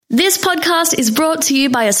This podcast is brought to you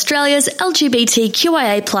by Australia's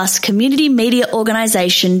LGBTQIA+ community media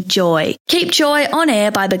organisation, Joy. Keep Joy on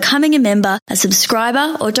air by becoming a member, a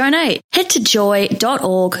subscriber or donate. Head to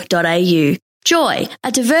joy.org.au. Joy,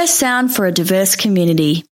 a diverse sound for a diverse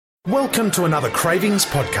community. Welcome to another Cravings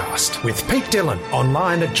podcast with Pete Dillon,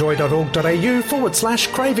 online at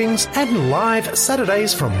joy.org.au/cravings and live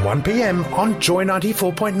Saturdays from 1pm on Joy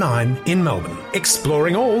 94.9 in Melbourne.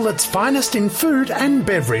 Exploring all that's finest in food and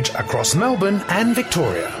beverage across Melbourne and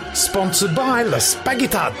Victoria. Sponsored by La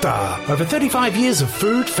Spaghettata. Over 35 years of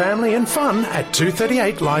food, family and fun at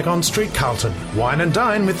 238 Lygon Street, Carlton. Wine and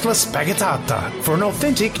dine with La Spaghettata for an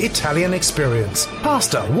authentic Italian experience.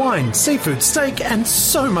 Pasta, wine, seafood, steak and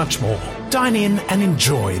so much more. Dine in and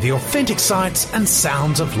enjoy the authentic sights and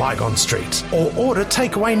sounds of Lygon Street. Or order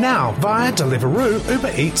takeaway now via Deliveroo,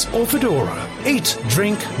 Uber Eats or Foodora. Eat,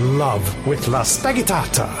 drink, love with La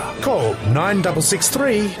Spaghettata. Call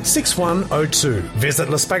 9663 6102. Visit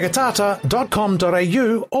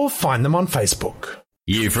laspaghettata.com.au or find them on Facebook.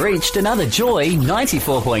 You've reached another Joy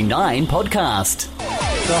 94.9 podcast.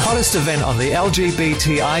 The hottest event on the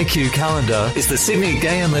LGBTIQ calendar is the Sydney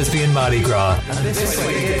Gay and Lesbian Mardi Gras. And this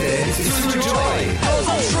way is through Joy.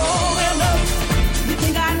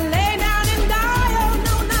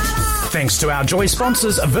 Thanks to our Joy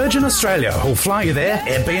sponsors, Virgin Australia, who'll fly you there,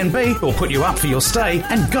 Airbnb, who'll put you up for your stay,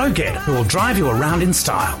 and Go Get, who will drive you around in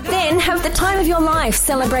style. Then have the time of your life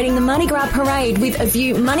celebrating the Mardi Gras parade with a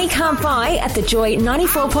view money can't buy at the Joy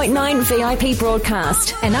 94.9 VIP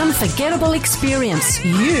broadcast. An unforgettable experience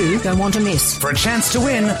you don't want to miss. For a chance to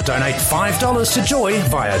win, donate $5 to Joy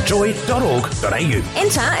via joy.org.au.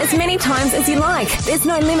 Enter as many times as you like. There's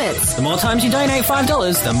no limits. The more times you donate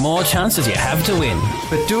 $5, the more chances you have to win.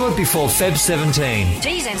 But do it before Feb 17.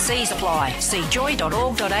 T's and C's apply. See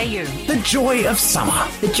joy.org.au. The joy of summer.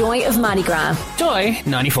 The joy of Mardi Gras. Joy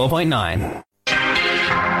 94.9.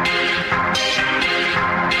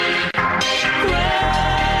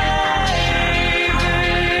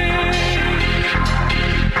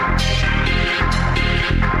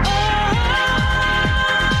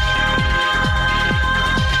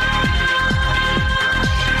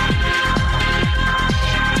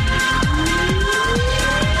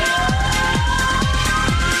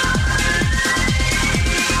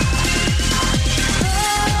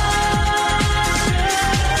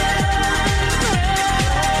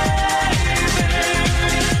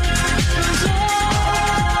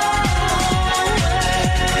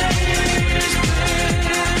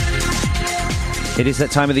 It is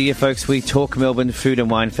that time of the year, folks. We talk Melbourne Food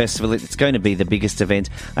and Wine Festival. It's going to be the biggest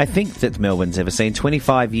event I think that Melbourne's ever seen.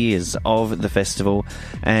 25 years of the festival,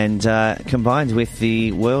 and combined with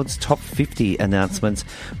the world's top 50 announcements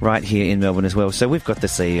right here in Melbourne as well. So we've got the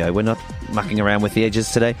CEO. We're not mucking around with the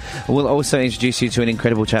edges today. We'll also introduce you to an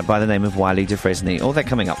incredible chap by the name of Wiley DeFresney. All that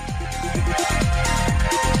coming up.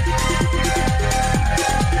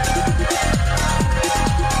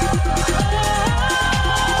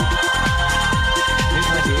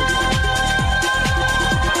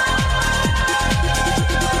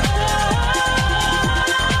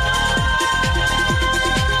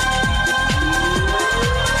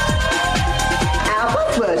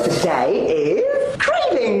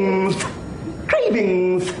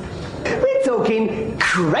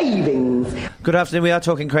 Cravings. Good afternoon. We are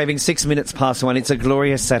talking cravings. 6 minutes past 1. It's a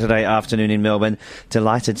glorious Saturday afternoon in Melbourne.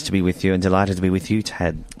 Delighted to be with you, and delighted to be with you,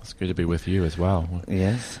 Tad. It's good to be with you as well.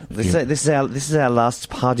 Yes. This is our last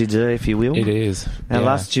pas de deux, if you will. It is. Our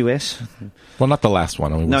last duet. Well, not the last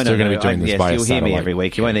one. I mean, we're still going to be doing this by you'll satellite. hear me every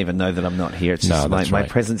week. You won't even know that I'm not here. It's just my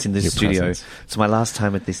presence in this studio. Presence. It's my last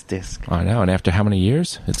time at this desk. I know. And after how many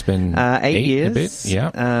years? It's been 8 years. A bit.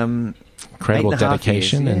 Yeah. Incredible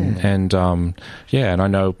dedication years, and I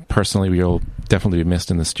know personally you'll definitely be missed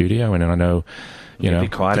in the studio, and I know the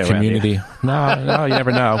community. No, you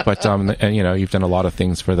never know. But and you've done a lot of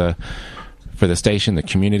things for the station, the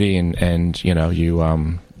community, and you'll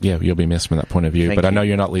be missed from that point of view. But I know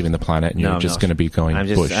you're not leaving the planet, and you're just going to be going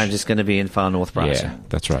bush. I'm just going to be in far north Brighton. Yeah,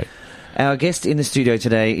 that's right. Our guest in the studio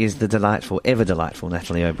today is the ever delightful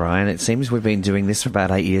Natalie O'Brien. It seems we've been doing this for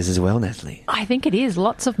about 8 years as well, Natalie. I think it is.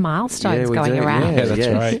 Lots of milestones going around. Yeah, that's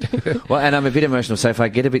right. Well, and I'm a bit emotional, so if I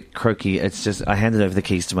get a bit croaky, it's just I handed over the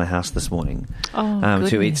keys to my house this morning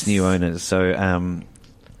to its new owners. So, and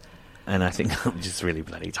I think I'm just really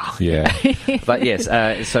bloody tired. Yeah. But yes,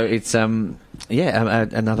 so it's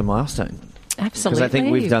another milestone. Absolutely. Because I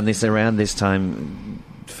think we've done this around this time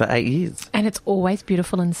for 8 years. And it's always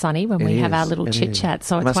beautiful and sunny when we have our little chit-chat,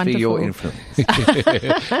 so it's must wonderful. Be your influence. You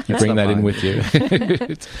bring that in with you.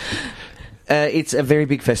 It's a very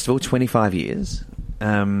big festival, 25 years.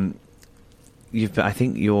 I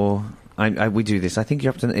think you're. We do this. I think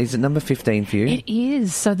you're up to. Is it number 15 for you? It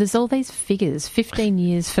is. So there's all these figures. 15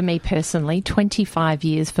 years for me personally, 25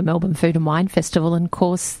 years for Melbourne Food and Wine Festival, and of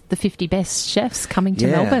course the 50 best chefs coming to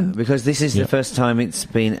Melbourne. Because this is the first time it's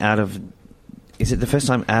been out of. Is it the first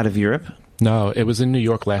time out of Europe? No, it was in New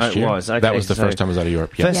York last year. It was. Okay, that was the first time it was out of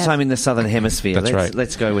Europe. Yeah. First time in the Southern Hemisphere. That's right.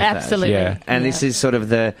 Let's go with Absolutely. that. Yeah. And this is sort of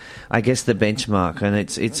the benchmark, and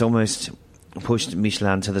it's almost pushed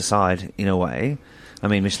Michelin to the side in a way. I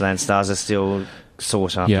mean, Michelin stars are still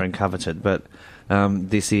sought after and coveted, but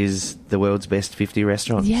this is the world's best 50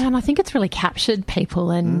 restaurants. Yeah, and I think it's really captured people,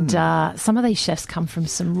 and some of these chefs come from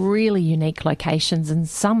some really unique locations and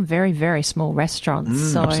some very, very small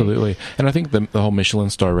restaurants. So. Absolutely. And I think the whole Michelin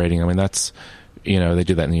star rating, I mean, that's, they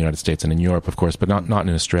do that in the United States and in Europe, of course, but not in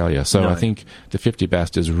Australia. So I think the 50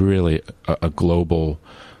 best is really a global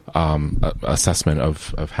assessment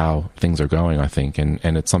of how things are going, I think,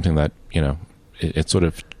 and it's something that, it sort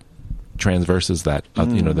of transverses that,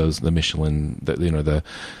 the Michelin, the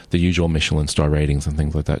usual Michelin star ratings and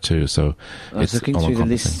things like that too. So I was looking through the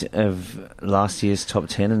list of last year's top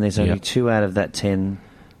 10, and there's only 2 out of that 10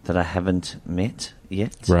 that I haven't met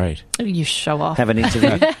yet. Right. You show off. Haven't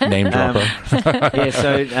interviewed. Name dropper.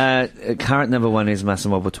 So current number 1 is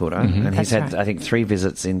Massimo Bottura, and he's had, I think, 3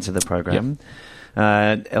 visits into the program.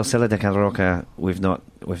 El Cella de Can Roca, we've not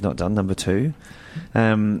done, number 2.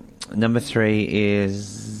 Number 3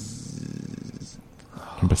 is...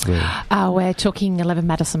 Number 3. We're talking 11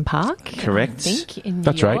 Madison Park. Correct. I think, in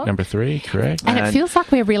That's New York. right, number 3, correct. And it feels like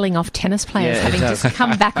we're reeling off tennis players having just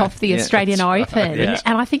come back off the Australian Open. Yeah.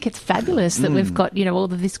 And I think it's fabulous that we've got, all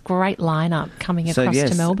of this great lineup coming across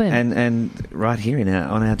to Melbourne. And right here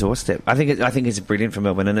on our doorstep. I think it's brilliant for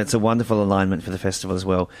Melbourne, and it's a wonderful alignment for the festival as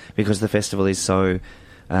well, because the festival is so...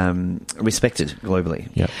 respected globally.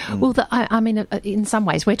 Yeah. Well, I mean, in some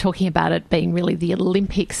ways, we're talking about it being really the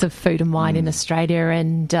Olympics of food and wine in Australia.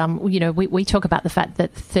 And, we talk about the fact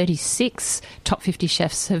that 36 top 50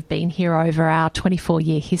 chefs have been here over our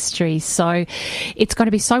 24-year history. So it's going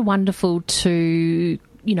to be so wonderful to...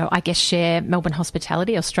 I guess share Melbourne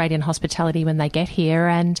hospitality, Australian hospitality when they get here.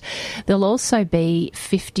 And there'll also be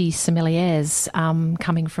 50 sommeliers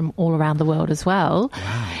coming from all around the world as well.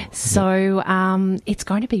 Wow. So it's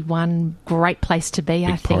going to be one great place to be,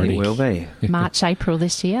 I think. Party. It will be. March, April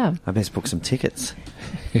this year. I best book some tickets.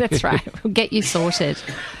 That's right. We'll get you sorted.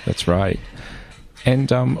 That's right.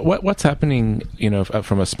 And what's happening,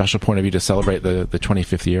 from a special point of view to celebrate the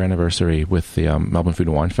 25th year anniversary with the Melbourne Food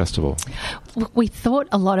and Wine Festival? We thought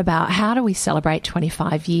a lot about how do we celebrate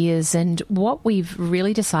 25 years, and what we've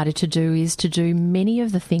really decided to do is to do many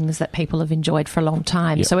of the things that people have enjoyed for a long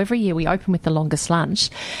time. Yep. So every year we open with the longest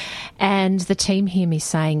lunch, and the team hear me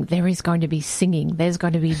saying there is going to be singing, there's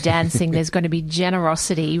going to be dancing, there's going to be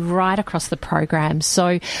generosity right across the program.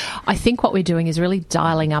 So I think what we're doing is really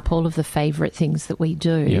dialing up all of the favourite things that we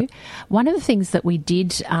do. Yep. One of the things that we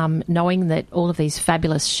did, knowing that all of these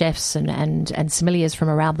fabulous chefs and sommeliers from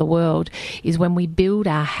around the world, is when we build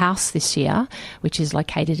our house this year, which is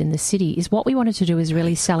located in the city, is what we wanted to do is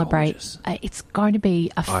really celebrate. It's going to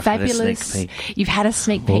be fabulous... You've had a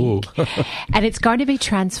sneak peek. And it's going to be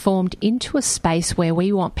transformed into a space where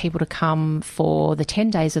we want people to come for the 10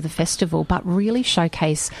 days of the festival, but really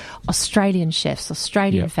showcase Australian chefs,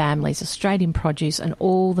 Australian families, Australian produce, and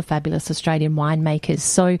all the fabulous Australian winemakers.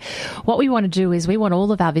 So what we want to do is we want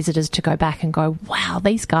all of our visitors to go back and go, wow,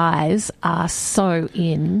 these guys are so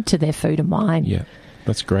into their food and wine. Yeah,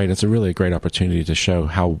 that's great. It's a really great opportunity to show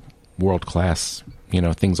how world-class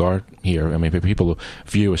things are here. I mean, people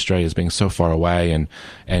view Australia as being so far away, and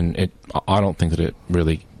I don't think that it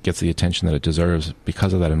really gets the attention that it deserves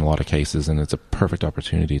because of that in a lot of cases, and it's a perfect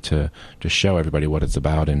opportunity to show everybody what it's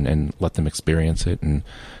about and let them experience it and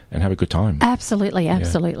have a good time. Absolutely.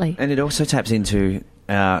 And it also taps into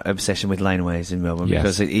our obsession with laneways in Melbourne,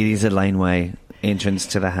 because it is a laneway entrance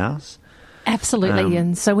to the house. Absolutely,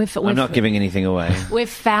 and so we've I'm not giving anything away. We've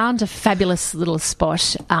found a fabulous little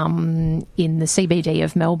spot in the CBD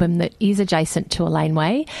of Melbourne that is adjacent to a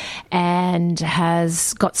laneway and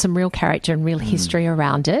has got some real character and real history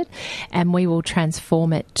around it, and we will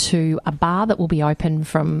transform it to a bar that will be open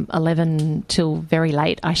from 11 till very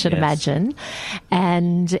late, I should imagine.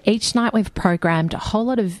 And each night we've programmed a whole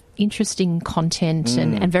lot of interesting content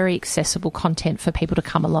and very accessible content for people to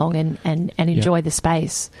come along and enjoy the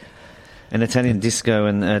space. An Italian disco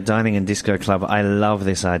and dining and disco club. I love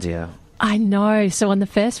this idea. I know. So on the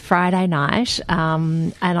first Friday night,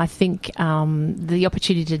 and I think the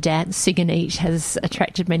opportunity to dance, sing and eat has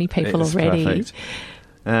attracted many people already.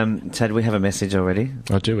 Perfect. Tad, we have a message already.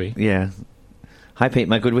 Oh, do we? Yeah. Hi, Pete.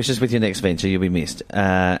 My good wishes with your next venture. You'll be missed.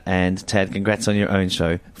 And Tad, congrats on your own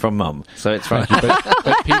show from Mum. So it's right.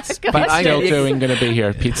 but Pete's still going to be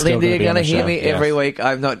here. Pete's still Linda, you're going to hear me every week.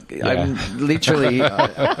 I'm literally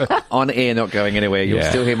on air, not going anywhere. You'll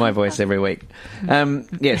still hear my voice every week. So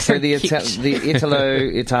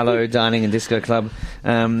the Italo Dining and Disco Club,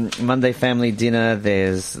 Monday family dinner.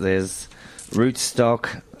 There's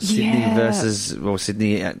Rootstock,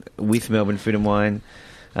 Sydney with Melbourne Food and Wine.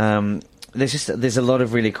 There's a lot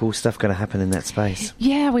of really cool stuff going to happen in that space.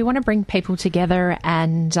 Yeah, we want to bring people together,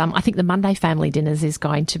 and I think the Monday family dinners is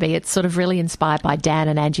going to be, it's sort of really inspired by Dan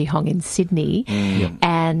and Angie Hong in Sydney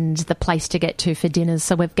and the place to get to for dinners.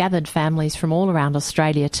 So we've gathered families from all around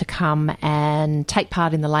Australia to come and take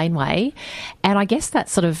part in the laneway, and I guess that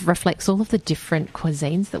sort of reflects all of the different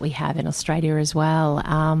cuisines that we have in Australia as well.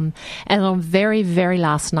 And on very, very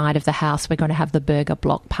last night of the house, we're going to have the burger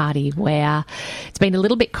block party, where it's been a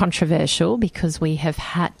little bit controversial because we have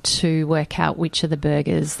had to work out which are the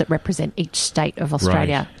burgers that represent each state of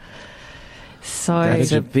Australia. Right. So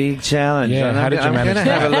that's a big challenge. Yeah, I'm going to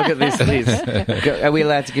have a look at this list. Are we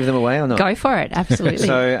allowed to give them away or not? Go for it, absolutely.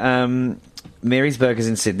 So Mary's Burgers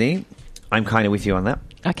in Sydney. I'm kind of with you on that.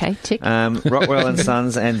 Okay, tick. Rockwell and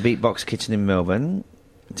Sons and Beatbox Kitchen in Melbourne,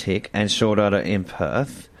 tick. And Short Order in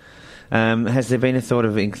Perth. Has there been a thought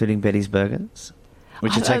of including Betty's Burgers,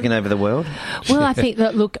 which are taking over the world? Well, I think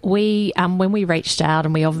that, look, we when we reached out,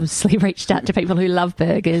 and we obviously reached out to people who love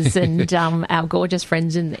burgers and our gorgeous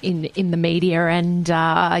friends in the media, and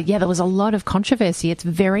there was a lot of controversy. It's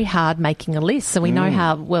very hard making a list, so we know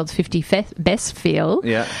how World's 50 Best feel.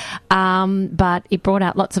 Yeah. But it brought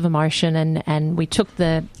out lots of emotion, and we took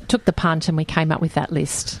the punt, and we came up with that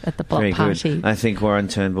list at the block very party. Good. I think Warren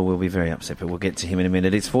Turnbull will be very upset, but we'll get to him in a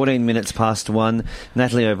minute. It's 14 minutes past 1.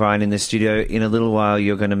 Natalie O'Brien in the studio. In a little while,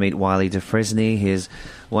 you're going to meet Wiley de Fresney. He's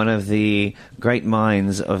one of the great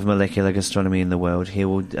minds of molecular gastronomy in the world. He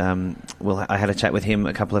will. I had a chat with him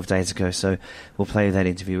a couple of days ago, so we'll play that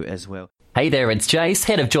interview as well. Hey there, it's Jace,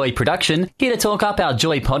 head of Joy Production, here to talk up our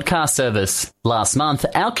Joy podcast service. Last month,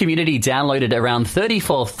 our community downloaded around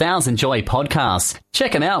 34,000 Joy podcasts.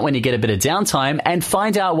 Check them out when you get a bit of downtime and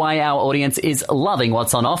find out why our audience is loving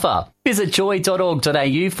what's on offer. Visit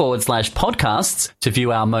joy.org.au/podcasts to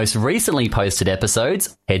view our most recently posted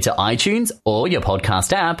episodes. Head to iTunes or your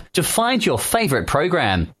podcast app to find your favourite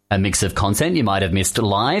program. A mix of content you might have missed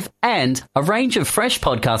live and a range of fresh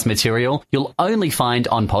podcast material you'll only find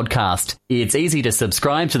on podcast. It's easy to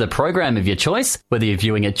subscribe to the program of your choice, whether you're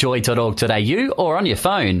viewing at joy.org.au or on your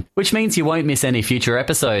phone, which means you won't miss any future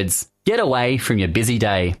episodes. Get away from your busy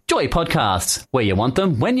day. Joy Podcasts, where you want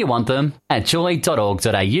them, when you want them, at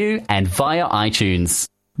joy.org.au and via iTunes.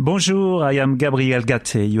 Bonjour, I am Gabriel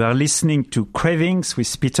Gatte. You are listening to Cravings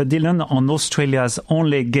with Peter Dillon on Australia's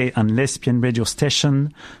only gay and lesbian radio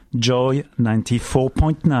station, Joy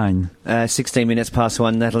 94.9. 16 minutes past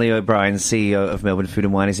 1. Natalie O'Brien, CEO of Melbourne Food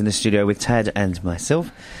and Wine, is in the studio with Tad and myself.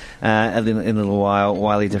 In a little while,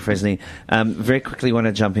 Wiley de Fresney. Very quickly want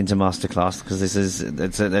to jump into Masterclass, because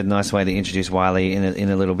it's a nice way to introduce Wiley in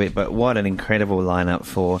a little bit. But what an incredible lineup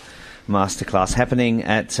for Masterclass happening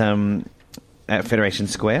at Federation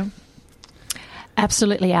Square.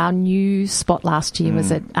 Absolutely. Our new spot last year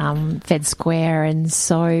was at Fed Square, and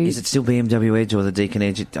so... Is it still BMW Edge or the Deakin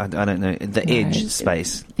Edge? I don't know. The Edge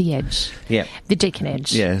space. The Edge. Yeah. The Deakin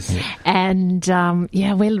Edge. Yes. And,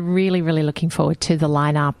 we're really, really looking forward to the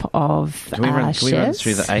lineup of Can we run through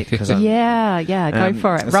the 8? Go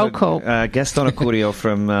for it. Roll call. Gaston Acurio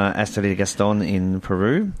from Asteria Gaston in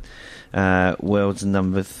Peru. World's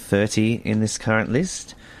number 30 in this current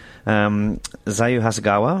list. Zayu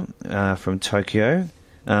Hasegawa from Tokyo.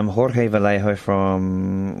 Jorge Vallejo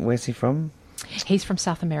from... Where's he from? He's from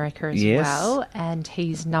South America as well, and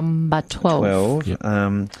he's number 12. Yep.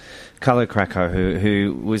 Carlo Krakow,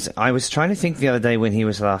 who was... I was trying to think the other day when he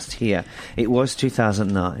was last here. It was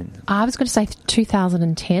 2009. I was going to say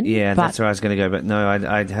 2010. Yeah, that's where I was going to go, but no,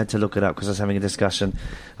 I had to look it up because I was having a discussion.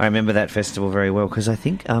 I remember that festival very well because I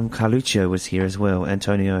think Carluccio was here as well,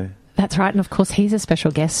 Antonio. That's right, and of course he's a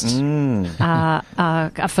special guest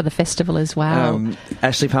for the festival as well.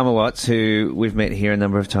 Ashley Palmer-Watts, who we've met here a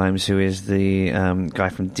number of times, who is the guy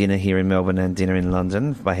from Dinner here in Melbourne and Dinner in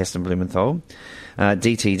London by Heston Blumenthal.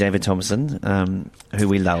 DT, David Thompson, who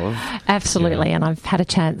we love. Absolutely, and I've had a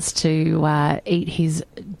chance to eat his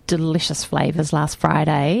delicious flavours last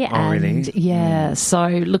Friday. Oh, really? Yeah, so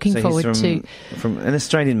looking forward to... From an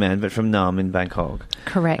Australian man, but from Nam in Bangkok.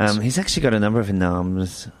 Correct. He's actually got a number of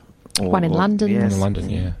Nams. One in London. Yes. One in London,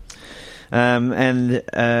 yeah. And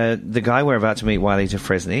the guy we're about to meet, Wiley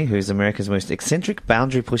Dufresne, who's America's most eccentric,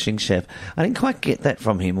 boundary-pushing chef. I didn't quite get that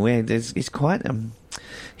from him. He's quite...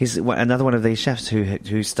 he's another one of these chefs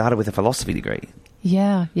who started with a philosophy degree.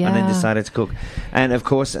 Yeah. And then decided to cook. And, of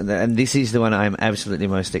course, and this is the one I'm absolutely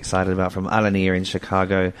most excited about, from Alanier in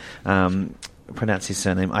Chicago. Pronounce his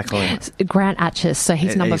surname. I call him Grant Atchis. So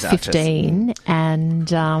he's number 15,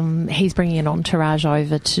 and he's bringing an entourage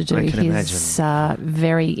over to do his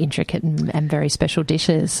very intricate and very special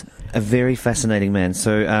dishes. A very fascinating man.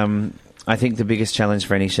 So I think the biggest challenge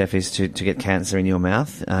for any chef is to get cancer in your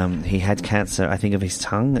mouth. He had cancer, I think, of his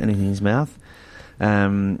tongue and in his mouth.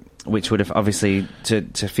 Which would have obviously to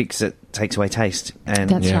fix it takes away taste, and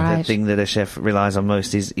That's right. The thing that a chef relies on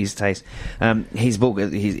most is taste. His book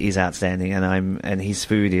is outstanding, and his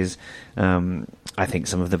food is I think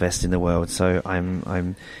some of the best in the world. So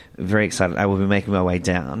I'm very excited. I will be making my way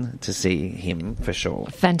down to see him for sure.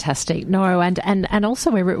 Fantastic. No, and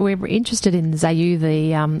also we're interested in Zayu,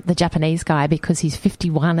 the Japanese guy, because he's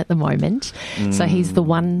 51 at the moment. So he's the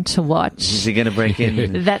one to watch. Is he going to break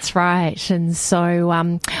in? That's right. And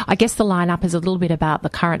so I guess the lineup is a little bit about the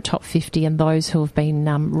current top 50 and those who have been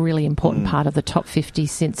really important part of the top 50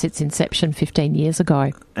 since its inception 15 years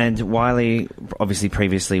ago. And Wiley, obviously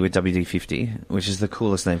previously with WD-50, which is the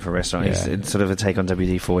coolest name for a restaurant. Yeah. It's sort of a take on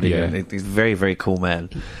WD-40. Yeah. He's a very, very cool man.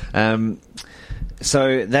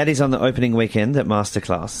 So that is on the opening weekend that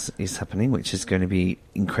Masterclass is happening, which is going to be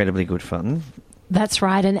incredibly good fun. That's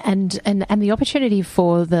right, and the opportunity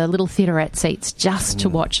for the little theaterette seats just to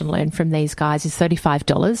watch and learn from these guys is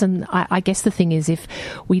 $35. And I guess the thing is, if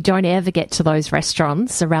we don't ever get to those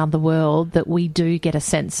restaurants around the world, that we do get a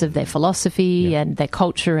sense of their philosophy and their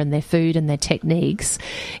culture and their food and their techniques,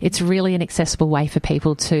 it's really an accessible way for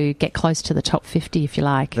people to get close to the top 50, if you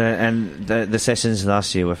like. The sessions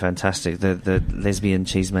last year were fantastic. The lesbian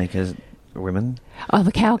cheesemakers women. Oh,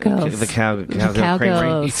 the cowgirls. The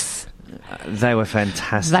cowgirls. They were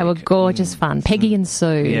fantastic. They were gorgeous fun. Peggy and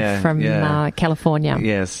Sue from California.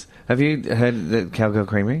 Yes. Have you heard the Cowgirl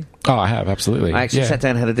Creamery? Oh, I have, absolutely. I actually sat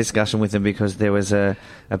down and had a discussion with them because there was a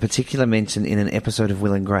particular mention in an episode of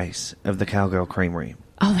Will and Grace of the Cowgirl Creamery.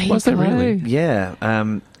 Oh, there you go. Was there really?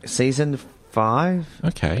 Yeah. Season 5.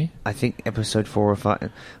 Okay. I think episode 4 or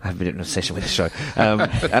 5. I have been in a session with the show. And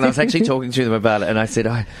I was actually talking to them about it, and I said,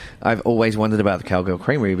 I've always wondered about the Cowgirl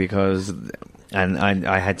Creamery because... And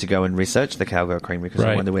I had to go and research the Cowgirl Creamery because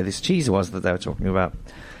I wondered where this cheese was that they were talking about.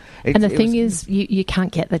 And the thing is, you can't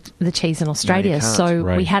get the cheese in Australia,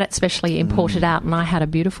 so we had it specially imported out, and I had a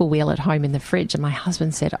beautiful wheel at home in the fridge, and my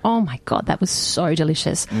husband said, "Oh my God, that was so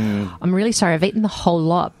delicious. I'm really sorry, I've eaten the whole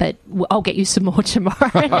lot, but I'll get you some more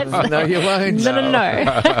tomorrow." No, you won't.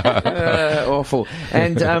 No. Awful.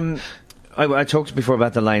 And I talked before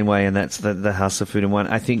about the Laneway, and that's the House of Food and Wine.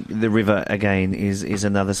 I think the river, again, is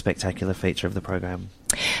another spectacular feature of the program.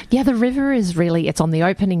 Yeah, the river is really, it's on the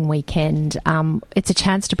opening weekend. It's a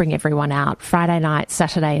chance to bring everyone out Friday night,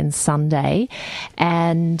 Saturday and Sunday.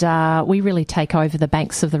 And we really take over the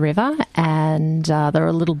banks of the river, and there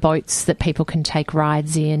are little boats that people can take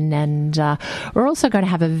rides in. And we're also going to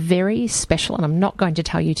have a very special, and I'm not going to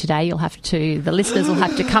tell you today, the listeners will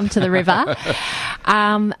have to come to the river,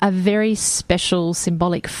 a very special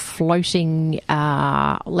symbolic floating,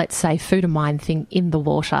 let's say, food and wine thing in the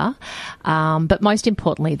water. But most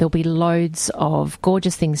importantly, there'll be loads of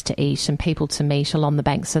gorgeous things to eat and people to meet along the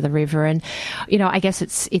banks of the river. And, you know, I guess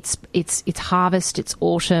it's harvest, it's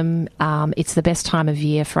autumn, it's the best time of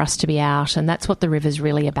year for us to be out. And that's what the river's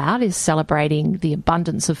really about, is celebrating the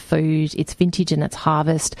abundance of food, its vintage and its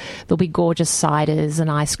harvest. There'll be gorgeous ciders and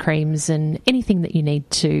ice creams and anything that you need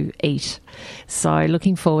to eat. So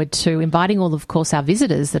looking forward to inviting all, of course, our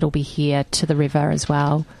visitors that'll be here to the river as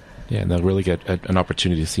well. Yeah, and they'll really get an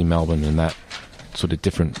opportunity to see Melbourne in that sort of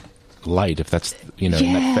different light, if that's,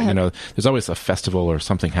 there's always a festival or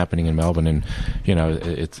something happening in Melbourne, and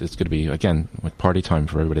it's going to be, again, like party time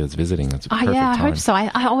for everybody that's visiting. It's a perfect time. I hope so.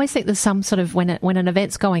 I always think there's some sort of, when an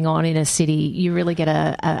event's going on in a city, you really get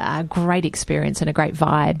a great experience and a great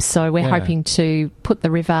vibe. So we're hoping to put the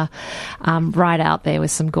river right out there with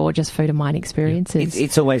some gorgeous food and wine experiences.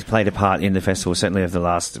 It's always played a part in the festival. Certainly over the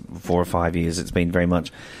last 4 or 5 years, it's been very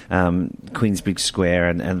much Queensbridge Square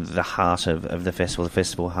and the heart of the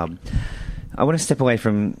festival hub. I want to step away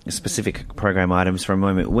from specific program items for a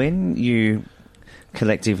moment. When you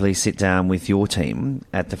collectively sit down with your team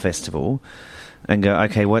at the festival and go,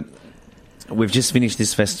 okay, we've just finished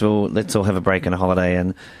this festival, let's all have a break and a holiday,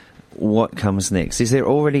 and what comes next? Is there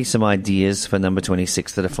already some ideas for number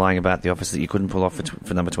 26 that are flying about the office that you couldn't pull off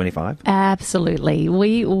for number 25? Absolutely.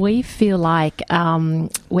 We feel like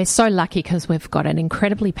we're so lucky because we've got an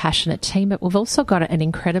incredibly passionate team, but we've also got an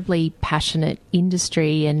incredibly passionate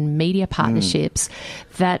industry and media partnerships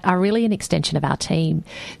that are really an extension of our team.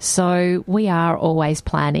 So we are always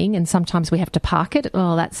planning, and sometimes we have to park it.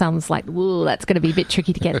 Oh, that sounds like, ooh, that's going to be a bit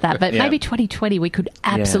tricky to get that. But maybe 2020 we could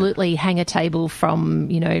absolutely hang a table from,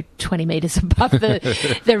 20 metres above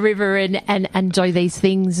the river and do these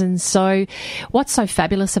things. And so what's so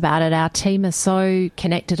fabulous about it, our team are so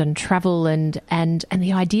connected and travel and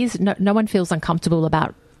the ideas, no one feels uncomfortable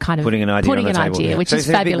about kind of putting an idea on the table, which so is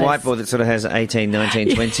fabulous. A big whiteboard that sort of has 18,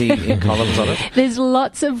 19, 20 in columns on it. There's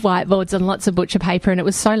lots of whiteboards and lots of butcher paper, and it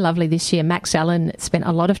was so lovely this year. Max Allen spent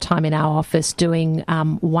a lot of time in our office doing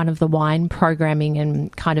one of the wine programming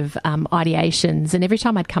and kind of ideations, and every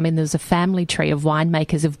time I'd come in there was a family tree of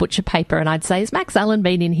winemakers of butcher paper, and I'd say, has Max Allen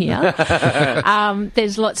been in here?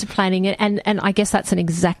 There's lots of planning, and I guess that's an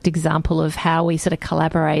exact example of how we sort of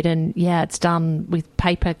collaborate, and it's done with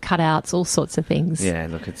paper cutouts, all sorts of things. Yeah,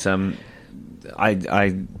 look, it's I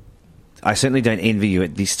certainly don't envy you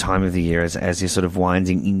at this time of the year as you're sort of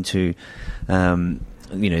winding into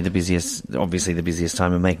the busiest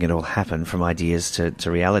time of making it all happen, from ideas to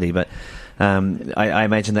reality. But I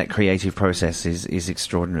imagine that creative process is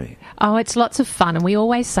extraordinary. Oh, it's lots of fun, and we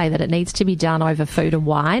always say that it needs to be done over food and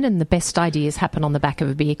wine, and the best ideas happen on the back of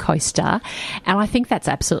a beer coaster, and I think that's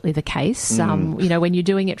absolutely the case. When you're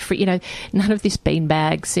doing it for, none of this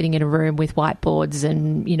beanbag sitting in a room with whiteboards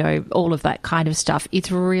and, all of that kind of stuff. It's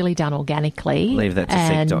really done organically. Leave that to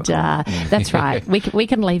sec.com. That's right. We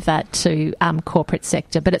can leave that to corporate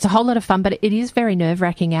sector, but it's a whole lot of fun, but it is very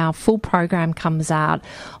nerve-wracking. Our full program comes out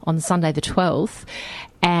on Sunday the 12th,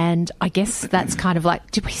 and I guess that's kind of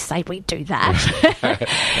like, did we say we'd do that?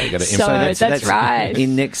 So that's right.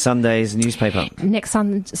 In next Sunday's newspaper. Next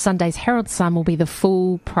Sunday's Herald Sun will be the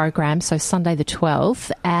full program, so Sunday the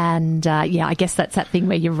 12th, and I guess that's that thing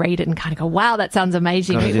where you read it and kind of go, wow, that sounds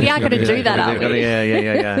amazing. We are going to do that, aren't we?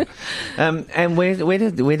 Yeah. And where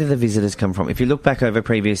do the visitors come from? If you look back over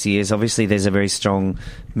previous years, obviously there's a very strong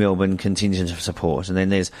Melbourne contingent of support, and then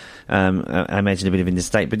there's, I imagine, a bit of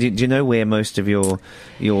interstate. But do you know where most of your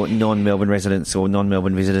non-Melbourne residents or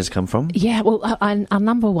non-Melbourne visitors come from? Yeah, well, our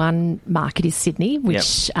number one market is Sydney,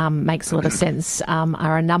 which makes a lot of sense.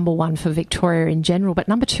 Our number one for Victoria in general, but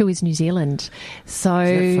number two is New Zealand. So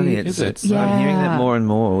is that funny? I'm hearing that more and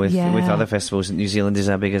more with other festivals. New Zealand is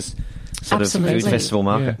our biggest sort of food festival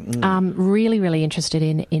market. Really, really interested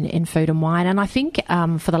in food and wine, and I think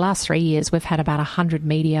for the last 3 years we've had about 100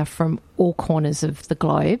 media from all corners of the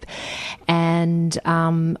globe, and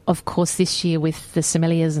of course this year with the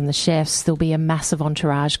sommeliers and the chefs there'll be a massive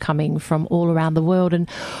entourage coming from all around the world. And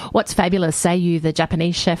what's fabulous, Seiyu, the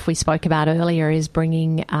Japanese chef we spoke about earlier, is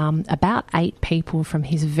bringing about 8 people from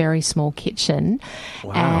his very small kitchen.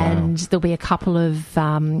 Wow. And there'll be a couple of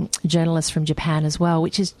journalists from Japan as well,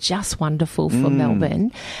 which is just wonderful for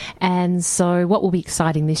Melbourne. And so what will be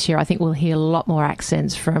exciting this year, I think we'll hear a lot more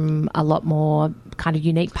accents from a lot more kind of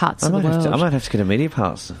unique parts of the world. I might have to get a media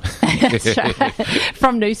pass. That's right.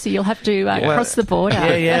 From Noosa, you'll have to cross the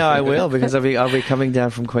border. Yeah, I will, because I'll be coming down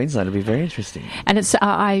from Queensland. It'll be very interesting. And it's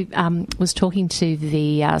I was talking to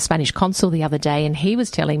the Spanish consul the other day, and he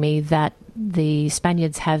was telling me that the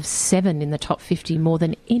Spaniards have 7 in the top 50 more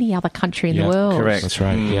than any other country in the world. Correct. That's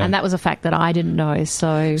right. Yeah. And that was a fact that I didn't know.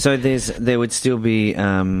 So there would still be.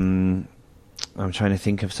 I'm trying to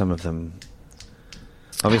think of some of them.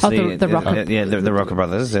 Obviously, the Rocker. The Rocker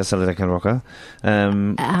brothers, Soledad and Rocker.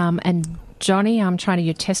 And Johnny,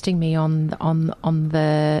 you're testing me on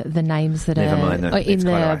the names that Never are mind, no, in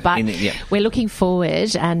the. right. But we're looking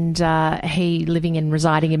forward, and he, living and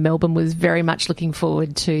residing in Melbourne, was very much looking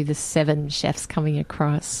forward to the 7 chefs coming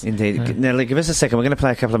across. Indeed. Natalie, give us a second. We're going to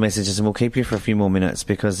play a couple of messages, and we'll keep you for a few more minutes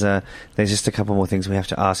because there's just a couple more things we have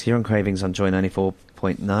to ask here on Cravings on Joy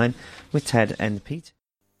 94.9 with Tad and Pete.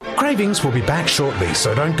 Cravings will be back shortly,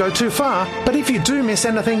 so don't go too far. But if you do miss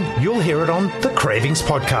anything, you'll hear it on the Cravings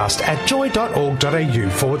podcast at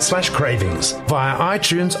joy.org.au/cravings via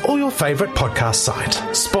iTunes or your favourite podcast site.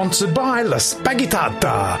 Sponsored by La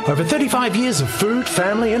Spaghettata. Over 35 years of food,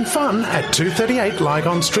 family and fun at 238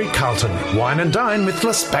 Lygon Street, Carlton. Wine and dine with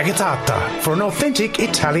La Spaghettata for an authentic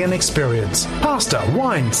Italian experience. Pasta,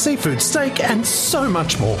 wine, seafood, steak and so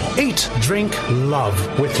much more. Eat, drink,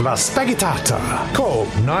 love with La Spaghettata. Call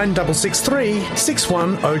 9663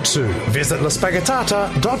 6102. Visit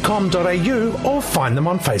laspaghettata.com.au or find them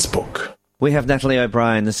on Facebook. We have Natalie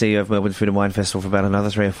O'Brien, the CEO of Melbourne Food and Wine Festival, for about another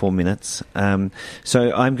 3 or 4 minutes.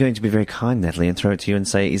 So I'm going to be very kind, Natalie, and throw it to you and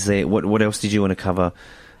say, what else did you want to cover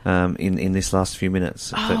in this last few minutes?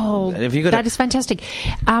 That is fantastic.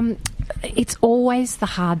 It's always the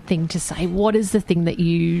hard thing to say, what is the thing that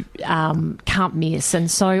you can't miss? And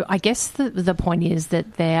so I guess the point is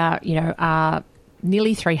that there are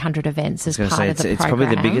nearly 300 events as part of the program. It's probably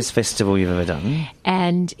the biggest festival you've ever done.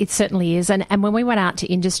 And it certainly is. And when we went out to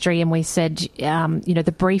industry and we said,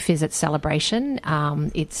 the brief is it's celebration,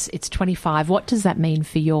 it's 25. What does that mean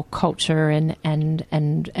for your culture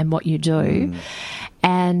and what you do?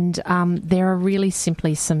 And there are really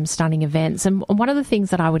simply some stunning events. And one of the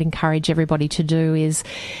things that I would encourage everybody to do is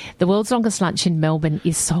the world's longest lunch in Melbourne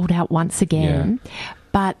is sold out once again. Yeah.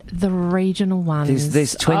 But the regional ones...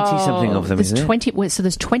 There's 20-something of them, isn't there? So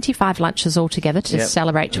there's 25 lunches altogether to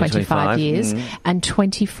celebrate 25 years, and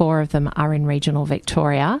 24 of them are in regional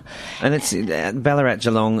Victoria. And it's Ballarat,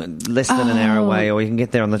 Geelong, less than an hour away, or you can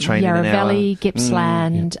get there on the train in an hour. Yarra Valley,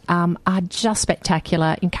 Gippsland are just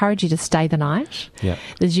spectacular. Encourage you to stay the night. Yep.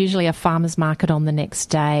 There's usually a farmer's market on the next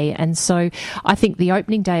day. And so I think the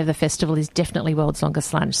opening day of the festival is definitely world's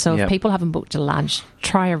longest lunch. So if people haven't booked a lunch,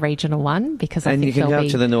 try a regional one, because I think you can go up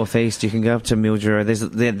to the northeast, you can go up to Mildura.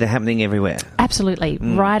 They're happening everywhere. Absolutely,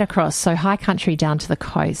 right across. So high country down to the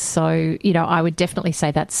coast. So, I would definitely say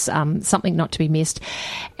that's something not to be missed.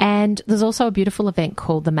 And there's also a beautiful event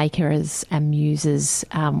called the Makers and Muses,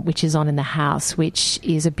 which is on in the house, which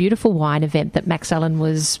is a beautiful wine event that Max Allen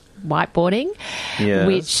was whiteboarding,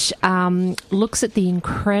 which looks at the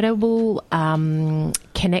incredible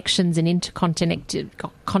connections and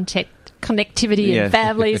connectivity and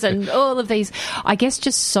families and all of these, I guess,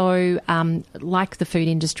 just so like the food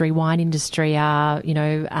industry, wine industry are,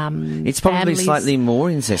 it's probably families. Slightly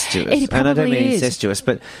more incestuous. And I don't mean incestuous,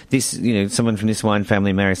 but this, someone from this wine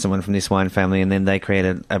family marries someone from this wine family, and then they create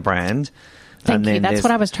a brand. Thank you. That's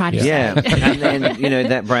what I was trying to say. Yeah. And then,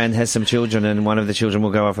 that brand has some children, and one of the children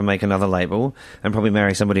will go off and make another label and probably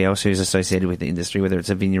marry somebody else who's associated with the industry, whether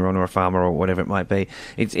it's a vigneron or a farmer or whatever it might be.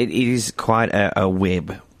 It is quite a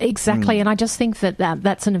web. Exactly, and I just think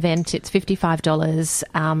that's an event. It's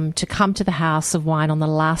 $55 to come to the House of Wine on the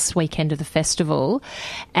last weekend of the festival,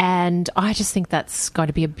 and I just think that's going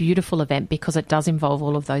to be a beautiful event because it does involve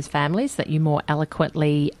all of those families that you more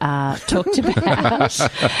eloquently talked about.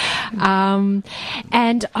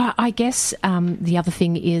 And I guess the other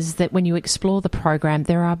thing is that when you explore the program,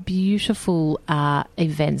 there are beautiful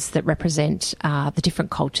events that represent the different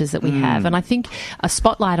cultures that we have, and I think a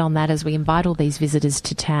spotlight on that as we invite all these visitors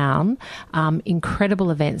to town. Incredible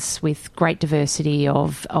events with great diversity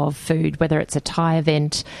of food, whether it's a Thai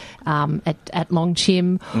event at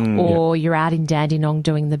Longchim or you're out in Dandenong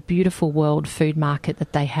doing the beautiful World Food Market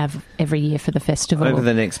that they have every year for the festival.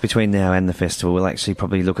 Between now and the festival, we'll actually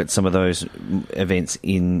probably look at some of those events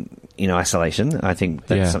in isolation. I think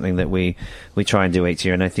that's something that we try and do each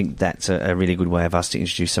year, and I think that's a really good way of us to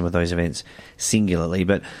introduce some of those events singularly.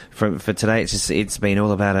 But for today, it's been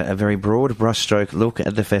all about a very broad brushstroke look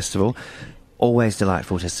at the festival. Always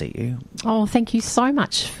delightful to see you. Oh, thank you so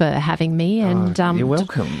much for having me. And you're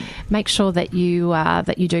welcome. Make sure that you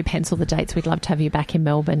do pencil the dates. We'd love to have you back in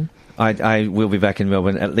Melbourne. I will be back in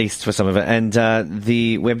Melbourne, at least for some of it. And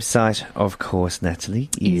the website, of course,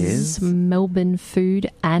 Natalie, is Melbourne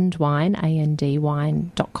Food and Wine,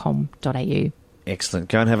 andwine.com.au. Excellent.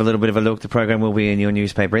 Go and have a little bit of a look. The program will be in your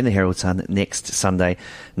newspaper in the Herald Sun next Sunday.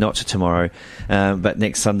 Not tomorrow, but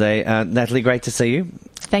next Sunday. Natalie, great to see you.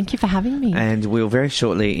 Thank you for having me. And we'll very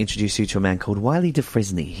shortly introduce you to a man called Wylie de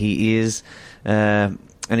Fresney. He is an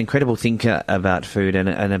incredible thinker about food and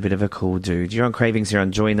a bit of a cool dude. You're on Cravings here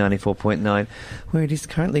on Joy 94.9, where it is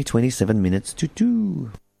currently 27 minutes to 2.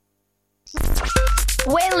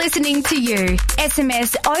 We're listening to you.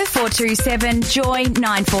 SMS 0427 Joy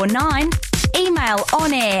 949. Email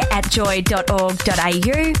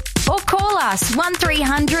onair@joy.org.au or call us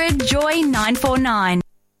 1300 Joy 949.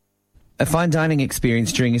 A fine dining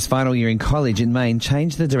experience during his final year in college in Maine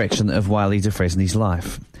changed the direction of Wylie de Fresney's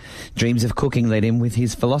life. Dreams of cooking led him with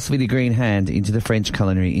his philosophy degree in hand into the French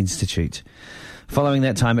Culinary Institute. Following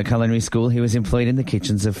that time at culinary school, he was employed in the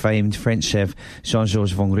kitchens of famed French chef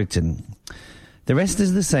Jean-Georges von Richten. The rest,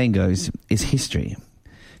 as the saying goes, is history.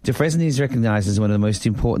 De Fresney is recognised as one of the most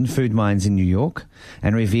important food minds in New York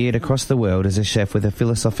and revered across the world as a chef with a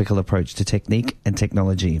philosophical approach to technique and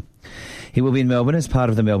technology. He will be in Melbourne as part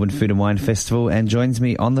of the Melbourne Food and Wine Festival and joins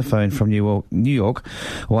me on the phone from New York.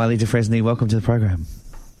 Wylie de Fresney, welcome to the program.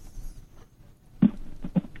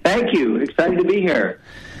 Thank you. Excited to be here.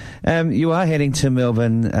 You are heading to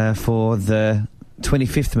Melbourne for the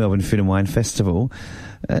 25th Melbourne Food and Wine Festival.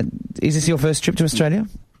 Is this your first trip to Australia?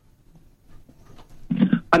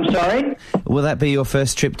 I'm sorry? Will that be your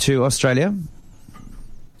first trip to Australia?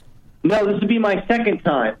 No, this would be my second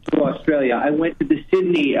time to Australia. I went to the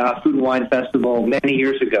Sydney Food and Wine Festival many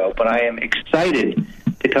years ago, but I am excited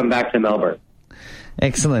to come back to Melbourne.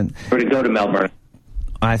 Excellent. Or to go to Melbourne.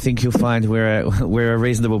 I think you'll find we're a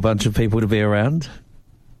reasonable bunch of people to be around.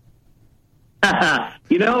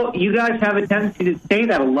 You know, you guys have a tendency to say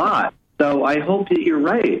that a lot, so I hope that you're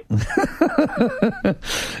right.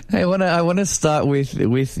 Hey, I want to start with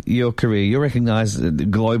your career. You're recognised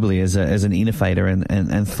globally as an innovator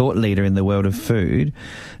and thought leader in the world of food.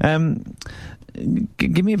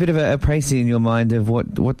 Give me a bit of a précis in your mind of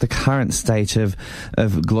what the current state of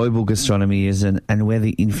global gastronomy is and where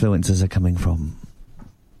the influences are coming from.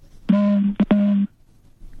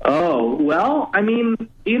 Oh, well, I mean,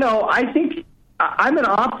 you know, I think I'm an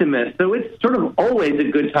optimist, so it's sort of always a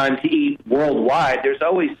good time to eat worldwide. There's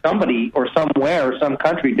always somebody or somewhere or some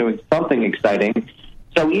country doing something exciting.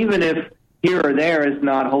 So even if here or there is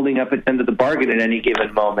not holding up its end of the bargain at any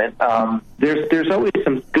given moment, there's always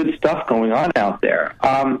some good stuff going on out there.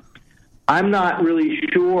 I'm not really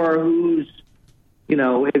sure who's, you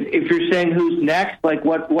know, if you're saying who's next, like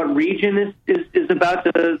what region is about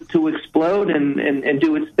to explode and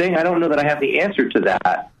do its thing, I don't know that I have the answer to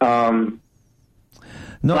that.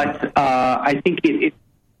 No. But I think it.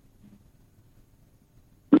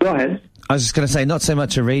 Go ahead. I was just going to say, not so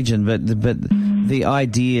much a region, but the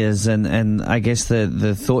ideas and I guess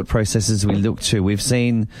the thought processes we look to. We've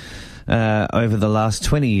seen over the last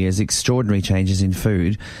 20 years extraordinary changes in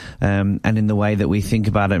food and in the way that we think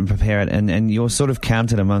about it and prepare it. And you're sort of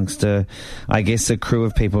counted amongst, I guess, a crew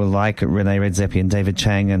of people like Rene Redzepi and David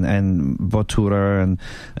Chang and Botura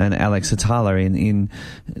and Alex Atala in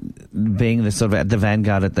being the sort of at the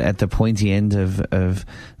vanguard at the pointy end of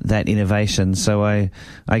that innovation. So I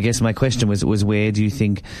guess my question was where do you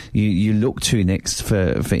think you look to next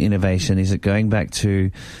for innovation? Is it going back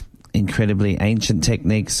to incredibly ancient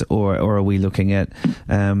techniques, or are we looking at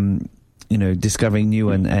discovering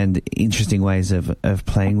new and interesting ways of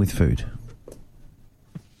playing with food?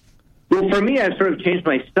 Well, for me, I've sort of changed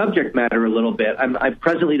my subject matter a little bit. I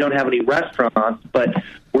presently don't have any restaurants, but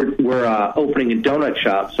we're opening a donut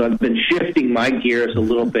shop, so I've been shifting my gears a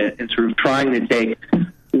little bit and sort of trying to take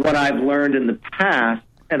what I've learned in the past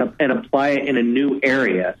and apply it in a new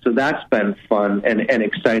area. So that's been fun and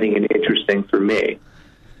exciting and interesting for me.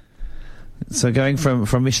 So going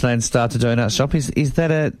from Michelin star to donut shop, is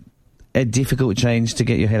that a difficult change to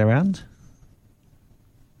get your head around?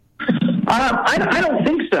 I don't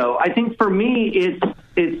think so. I think for me, it's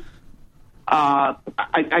I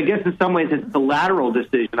guess in some ways it's the lateral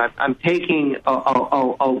decision. I'm taking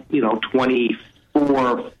a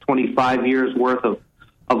 24, 25 years worth of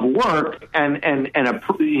work and in a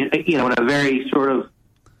very sort of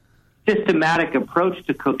systematic approach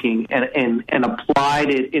to cooking and applied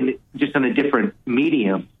it in a different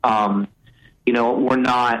medium. We're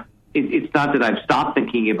not. It's not that I've stopped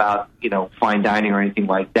thinking about fine dining or anything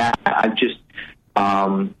like that. I've just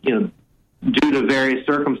due to various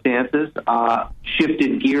circumstances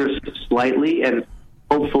shifted gears slightly and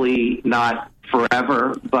hopefully not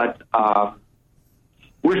forever, but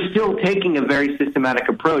we're still taking a very systematic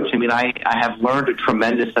approach. I mean, I have learned a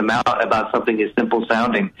tremendous amount about something as simple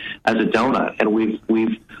sounding as a donut, and we've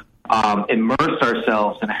immersed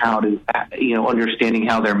ourselves in how to, understanding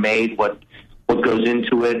how they're made, what goes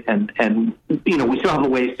into it, and we still have a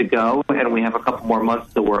ways to go, and we have a couple more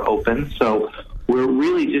months that we're open. So we're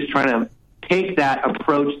really just trying to take that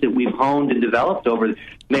approach that we've honed and developed over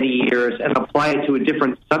many years and apply it to a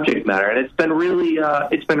different subject matter, and it's been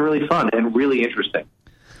really fun and really interesting.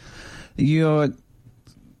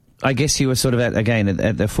 I guess you were sort of at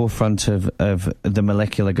the forefront of the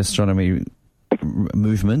molecular gastronomy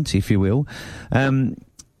movement, if you will.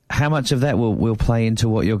 How much of that will play into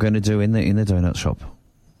what you're going to do in the donut shop?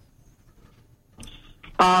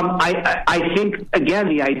 I think again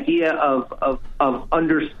the idea of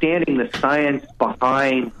understanding the science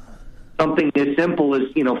behind something as simple as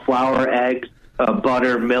flour, eggs,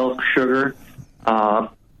 butter, milk, sugar,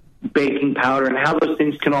 baking powder, and how those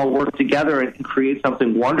things can all work together and create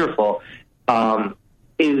something wonderful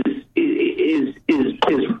is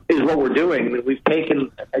what we're doing. I mean, we've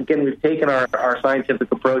taken our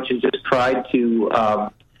scientific approach and just tried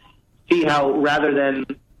to see how, rather than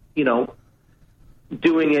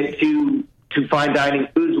doing it to fine dining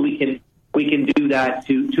foods, we can do that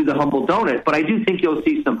to the humble donut. But I do think you'll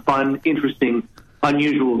see some fun, interesting,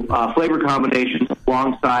 unusual flavor combinations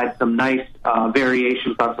alongside some nice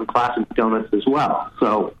variations on some classic donuts as well.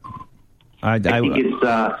 So I think it's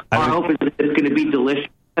our hope is that it's going to be delicious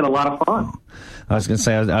and a lot of fun. I was going to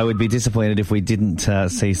say I would be disappointed if we didn't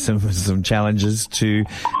see some challenges to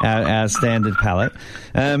our standard palate.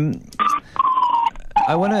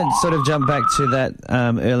 I want to sort of jump back to that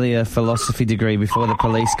earlier philosophy degree before the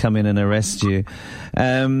police come in and arrest you.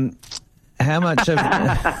 How much of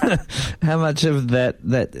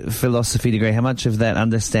that philosophy degree, how much of that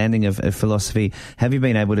understanding of philosophy have you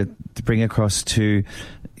been able to bring across to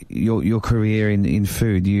your career in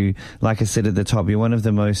food? You, like I said at the top, you're one of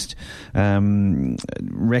the most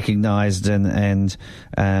recognised and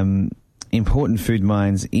important food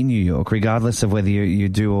minds in New York, regardless of whether you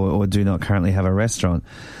do or do not currently have a restaurant.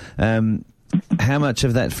 How much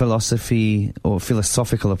of that philosophy or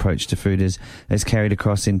philosophical approach to food is carried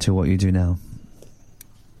across into what you do now?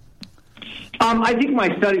 I think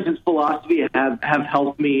my studies in philosophy have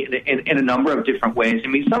helped me in a number of different ways. I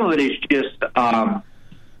mean, some of it is just,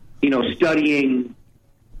 studying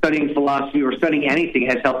philosophy or studying anything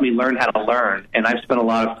has helped me learn how to learn. And I've spent a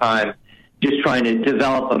lot of time just trying to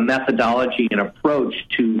develop a methodology and approach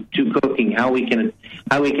to cooking, how we can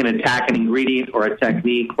attack an ingredient or a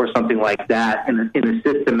technique or something like that in a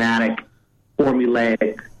systematic,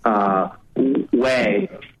 formulaic way.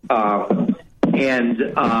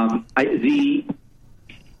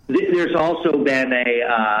 There's also been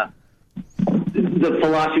the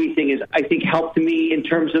philosophy thing is, I think, helped me in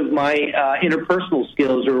terms of my interpersonal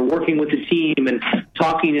skills or working with the team and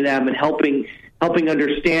talking to them and helping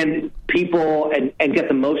understand people and get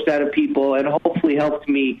the most out of people, and hopefully helped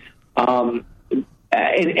me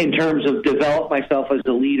in terms of develop myself as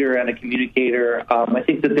a leader and a communicator. I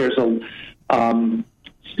think that there's some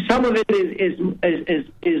of it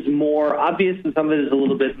is more obvious, and some of it is a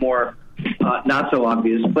little bit more not so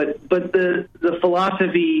obvious. But the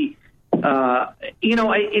philosophy,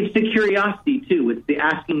 it's the curiosity too. It's the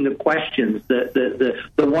asking the questions, the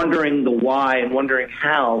wondering the why and wondering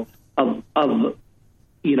how of the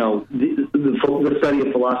study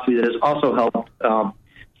of philosophy that has also helped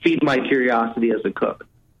feed my curiosity as a cook.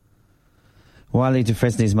 Wiley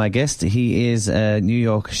Dufresne is my guest. He is a New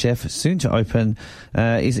York chef, soon to open.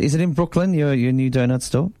 Is it in Brooklyn, your new donut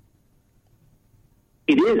store?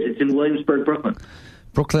 It is. It's in Williamsburg, Brooklyn.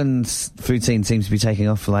 Brooklyn's food scene seems to be taking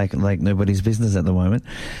off like nobody's business at the moment.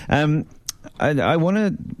 I want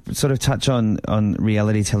to sort of touch on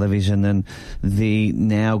reality television and the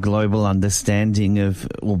now global understanding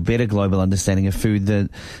better global understanding of food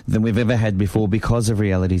than we've ever had before because of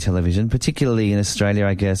reality television, particularly in Australia,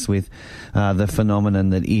 I guess, with the phenomenon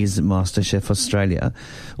that is MasterChef Australia.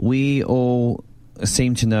 We all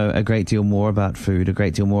seem to know a great deal more about food, a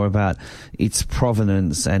great deal more about its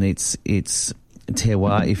provenance and its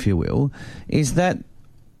terroir, if you will. Is that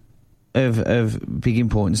of big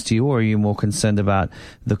importance to you, or are you more concerned about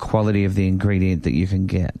the quality of the ingredient that you can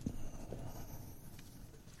get?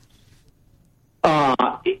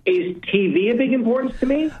 Is TV a big importance to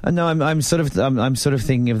me? No, I'm sort of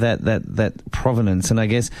thinking of that provenance, and I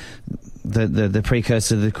guess the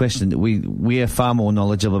precursor to the question that we are far more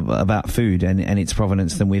knowledgeable about food and its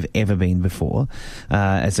provenance than we've ever been before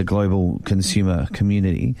as a global consumer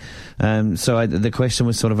community. So the question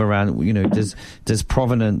was sort of around, does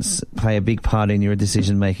provenance play a big part in your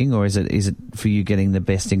decision making, or is it for you getting the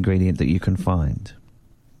best ingredient that you can find?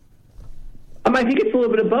 I think it's a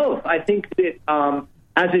little bit of both. I think that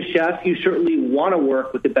as a chef, you certainly want to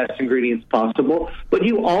work with the best ingredients possible, but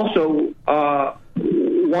you also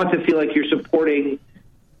want to feel like you're supporting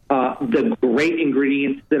the great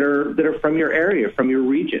ingredients that are from your area, from your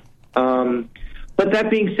region. But that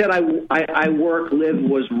being said, I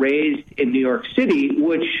was raised in New York City,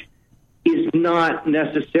 which is not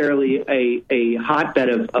necessarily a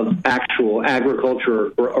hotbed of actual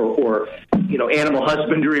agriculture or animal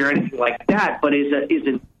husbandry or anything like that, but is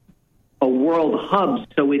a world hub.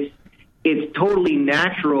 So it's totally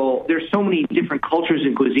natural. There's so many different cultures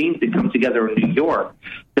and cuisines that come together in New York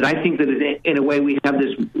that I think that in a way we have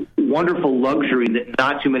this wonderful luxury that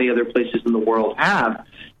not too many other places in the world have,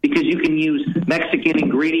 because you can use Mexican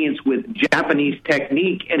ingredients with Japanese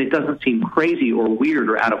technique and it doesn't seem crazy or weird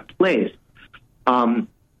or out of place.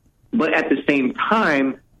 But at the same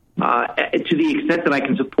time, to the extent that I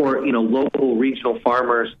can support, local regional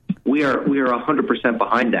farmers, we are 100%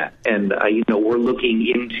 behind that. And, we're looking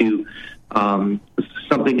into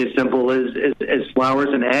something as simple as flours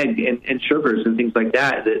and egg and sugars and things like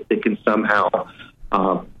that can somehow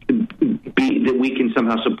that we can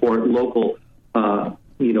somehow support local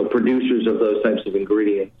producers of those types of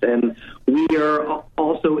ingredients. And we are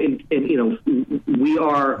also we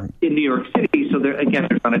are in New York City, so there's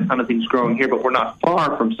not a ton of things growing here, but we're not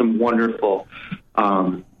far from some wonderful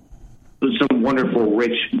some wonderful,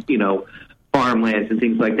 rich, farmlands and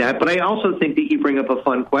things like that. But I also think that you bring up a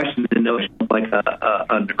fun question, the notion of like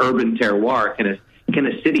an urban terroir. Can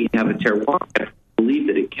a city have a terroir? I believe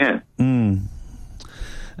that it can.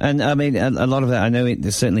 And I mean, a lot of that, I know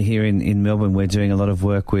certainly here in Melbourne, we're doing a lot of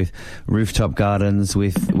work with rooftop gardens,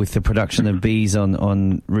 with the production of bees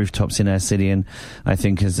on rooftops in our city. And I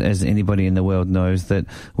think as anybody in the world knows that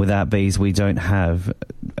without bees, we don't have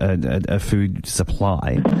a food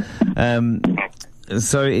supply.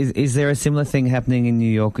 So is there a similar thing happening in New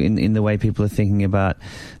York in the way people are thinking about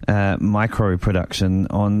micro production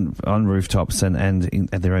on rooftops and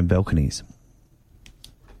at their own balconies?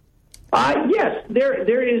 Yes,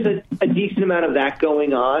 there is a decent amount of that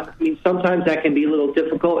going on. I mean, sometimes that can be a little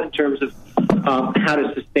difficult in terms of how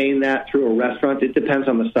to sustain that through a restaurant. It depends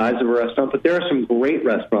on the size of a restaurant, but there are some great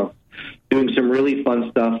restaurants doing some really fun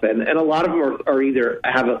stuff, and a lot of them are either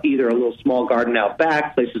a little small garden out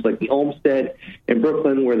back, places like the Olmsted in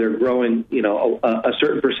Brooklyn where they're growing, a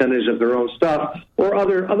certain percentage of their own stuff, or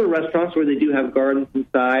other restaurants where they do have gardens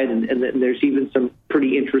inside, and there's even some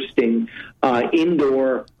pretty interesting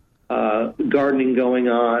indoor gardening going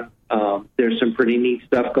on. There's some pretty neat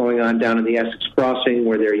stuff going on down in the Essex Crossing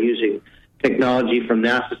where they're using technology from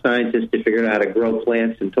NASA scientists to figure out how to grow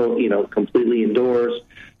plants completely indoors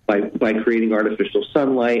by creating artificial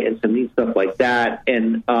sunlight and some neat stuff like that.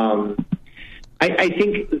 And I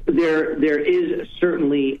think there is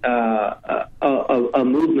certainly a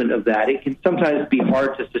movement of that. It can sometimes be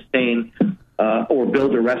hard to sustain or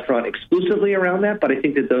build a restaurant exclusively around that, but I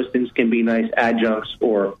think that those things can be nice adjuncts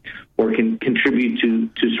or can contribute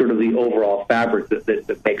to sort of the overall fabric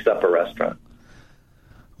that makes up a restaurant.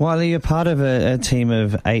 Wiley, you're part of a team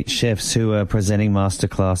of 8 chefs who are presenting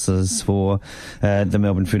masterclasses for the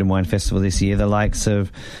Melbourne Food and Wine Festival this year. The likes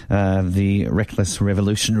of the reckless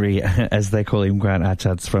revolutionary, as they call him, Grant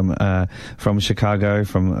Achatz from Chicago,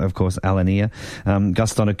 from, of course, Alania.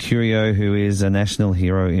 Gaston Acurio, who is a national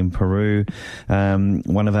hero in Peru.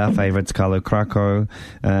 One of our favourites, Carlo Cracco.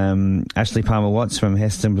 Ashley Palmer-Watts from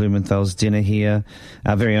Heston Blumenthal's dinner here.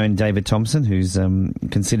 Our very own David Thompson, who's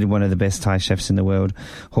considered one of the best Thai chefs in the world.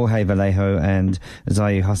 Jorge Vallejo and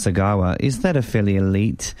Zayu Hasagawa. Is that a fairly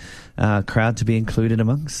elite crowd to be included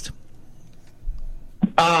amongst?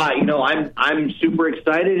 I'm super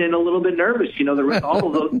excited and a little bit nervous. All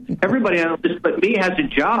of those, everybody on this but me has a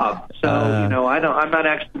job, so I'm not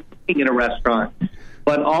actually working in a restaurant.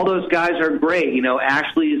 But all those guys are great.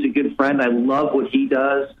 Ashley is a good friend. I love what he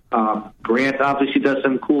does. Grant obviously does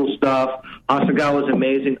some cool stuff. Hasagawa is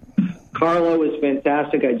amazing. Carlo is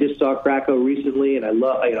fantastic. I just saw Krakow recently, and I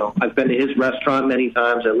love. I've been to his restaurant many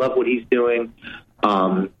times. I love what he's doing.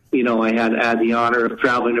 I had the honor of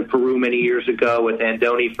traveling to Peru many years ago with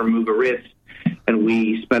Andoni from Mugaritz, and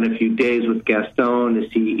we spent a few days with Gaston to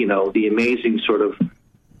see, the amazing sort of,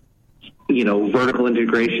 vertical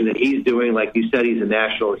integration that he's doing. Like you said, he's a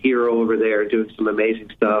national hero over there, doing some amazing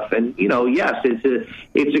stuff. And yes,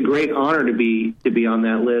 it's a great honor to be on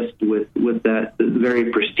that list with that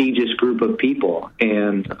very prestigious group of people.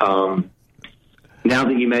 And now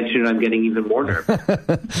that you mention it, I'm getting even more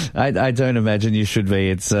nervous. I don't imagine you should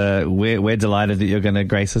be. It's we're delighted that you're going to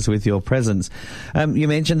grace us with your presence. You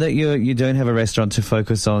mentioned that you don't have a restaurant to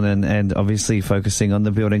focus on, and obviously focusing on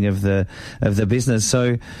the building of the business.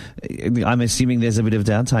 So I'm assuming there's a bit of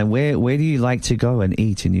downtime. Where do you like to go and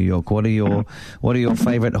eat in New York? What are your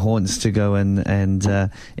favorite haunts to go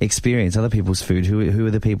and experience other people's food? Who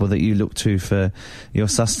are the people that you look to for your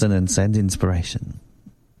sustenance and inspiration?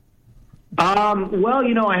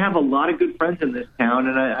 I have a lot of good friends in this town,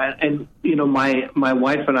 and my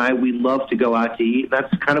wife and I, we love to go out to eat. That's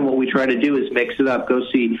kind of what we try to do, is mix it up, go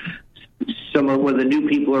see some of what the new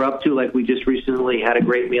people are up to. Like we just recently had a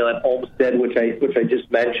great meal at Olmsted, which I just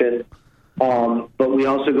mentioned. But we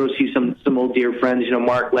also go see some old dear friends.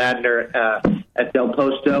 Mark Ladner at Del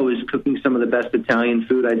Posto is cooking some of the best Italian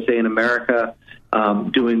food, I'd say, in America,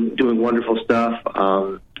 doing wonderful stuff.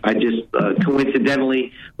 I just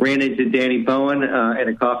coincidentally ran into Danny Bowen at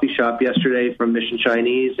a coffee shop yesterday from Mission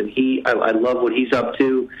Chinese, and I love what he's up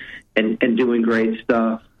to and doing great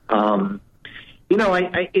stuff.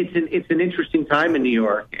 It's an interesting time in New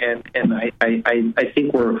York, and I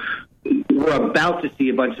think we're about to see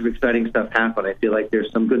a bunch of exciting stuff happen. I feel like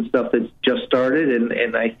there's some good stuff that's just started,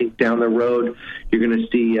 and I think down the road you're going to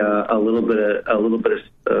see a little bit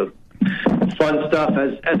of fun stuff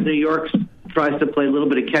as New York tries to play a little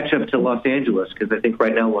bit of catch up to Los Angeles, because I think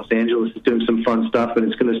right now Los Angeles is doing some fun stuff, and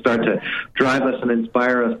it's going to start to drive us and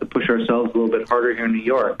inspire us to push ourselves a little bit harder here in New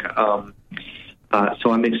York.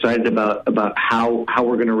 So I'm excited about how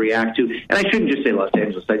we're going to react to, and I shouldn't just say Los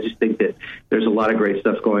Angeles. I just think that there's a lot of great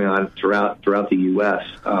stuff going on throughout the U.S.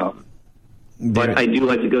 But I do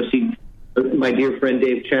like to go see my dear friend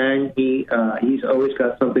Dave Chang. He's always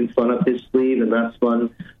got something fun up his sleeve, and that's fun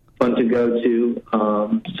to go to.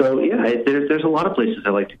 So yeah, there's a lot of places I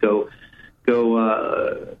like to go.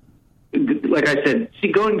 Like I said,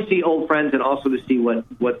 going to see old friends, and also to see what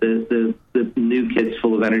the new kids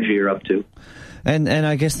full of energy are up to. And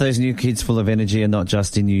I guess those new kids full of energy are not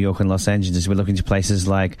just in New York and Los Angeles. We're looking to places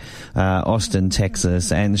like Austin,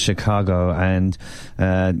 Texas, and Chicago, and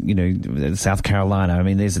South Carolina. I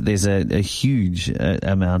mean, there's a huge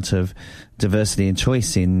amount of diversity and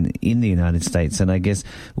choice in the United States, and I guess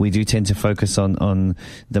we do tend to focus on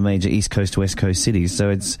the major East Coast, West Coast cities. So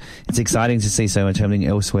it's exciting to see so much happening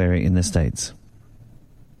elsewhere in the States.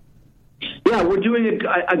 Yeah, we're doing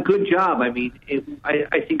a good job. I mean,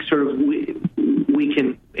 I think sort of we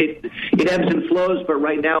can. It ebbs and flows, but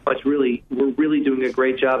right now we're really doing a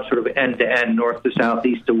great job, sort of end to end, north to south,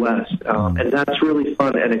 east to west, and that's really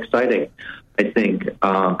fun and exciting. I think.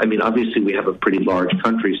 I mean, obviously we have a pretty large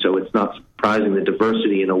country, so it's not surprising the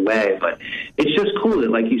diversity in a way, but it's just cool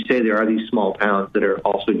that, like you say, there are these small towns that are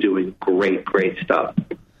also doing great stuff.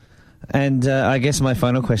 And I guess my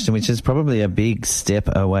final question, which is probably a big step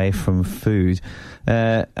away from food,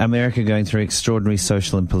 America going through extraordinary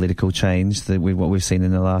social and political change. What we've seen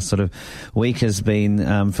in the last sort of week has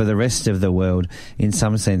been, for the rest of the world, in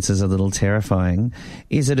some senses, a little terrifying.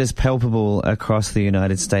 Is it as palpable across the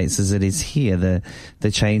United States as it is here,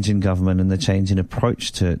 the change in government and the change in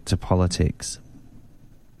approach to politics?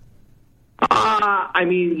 I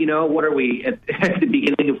mean, what are we at the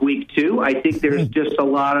beginning of week 2? I think there's just a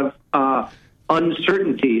lot of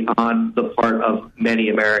uncertainty on the part of many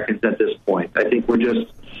Americans at this point. I think we're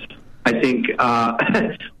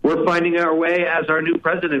finding our way as our new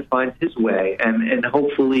president finds his way, and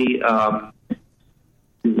hopefully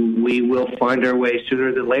we will find our way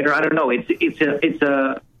sooner than later. I don't know. It's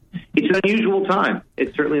an unusual time.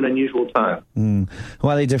 It's certainly an unusual time.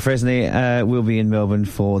 Wiley DeFresney will be in Melbourne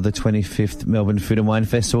for the 25th Melbourne Food and Wine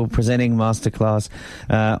Festival, presenting Masterclass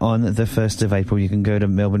on the 1st of April. You can go to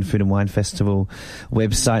Melbourne Food and Wine Festival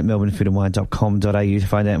website, melbournefoodandwine.com.au, to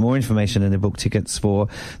find out more information and to book tickets for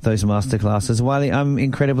those masterclasses. Wiley, I'm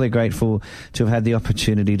incredibly grateful to have had the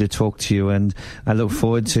opportunity to talk to you, and I look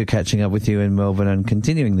forward to catching up with you in Melbourne and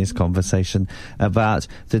continuing this conversation about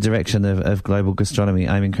the direction of global gastronomy.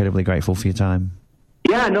 I'm incredibly grateful for your time.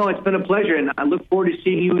 Yeah, no, it's been a pleasure, and I look forward to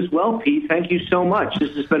seeing you as well, Pete. Thank you so much.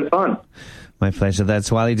 This has been fun. My pleasure.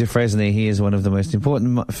 That's Wiley DeFresney. He is one of the most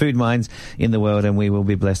important food minds in the world, and we will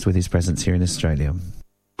be blessed with his presence here in Australia.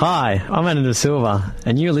 Hi, I'm Anna De Silva,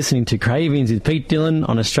 and you're listening to Cravings with Pete Dillon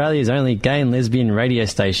on Australia's only gay and lesbian radio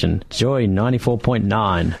station, Joy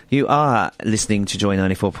 94.9. You are listening to Joy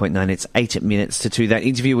 94.9. It's 8 minutes to 2. That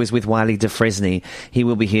interview was with Wiley DeFresney. He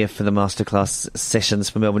will be here for the masterclass sessions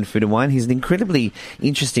for Melbourne Food and Wine. He's an incredibly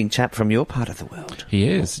interesting chap from your part of the world. He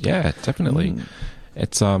is, yeah, definitely.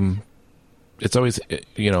 It's always,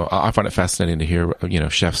 I find it fascinating to hear,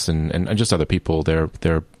 chefs and just other people, their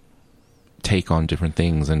take on different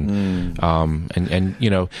things, and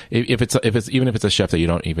if it's even if it's a chef that you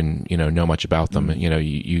don't even know much about them,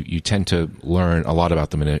 you tend to learn a lot about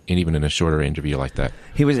them even in a shorter interview like that.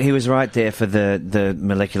 He was right there for the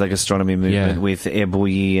molecular gastronomy movement with Air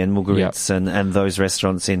Bouilly and Mugaritz and those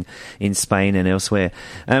restaurants in Spain and elsewhere.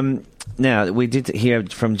 Now, we did hear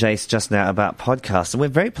from Jace just now about podcasts, and we're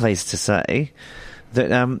very pleased to say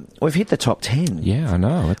that we've hit the top 10. Yeah, I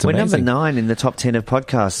know. It's We're amazing. number 9 in the top 10 of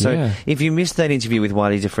podcasts. So if you missed that interview with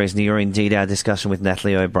Wiley DeFresney, or indeed our discussion with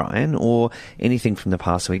Natalie O'Brien, or anything from the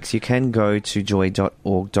past weeks, you can go to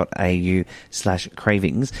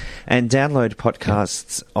joy.org.au/cravings and download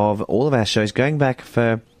podcasts of all of our shows going back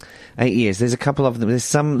for 8 years. There's a couple of them. There's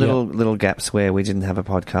some little gaps where we didn't have a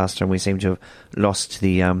podcaster and we seem to have lost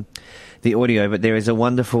the audio, but there is a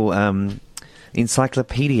wonderful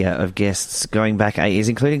encyclopedia of guests going back 8 years,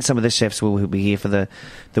 including some of the chefs who will be here for the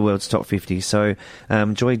world's top 50. So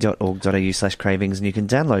joy.org.au/cravings, and you can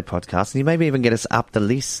download podcasts, and you maybe even get us up the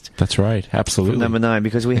list. That's right, absolutely. From number 9,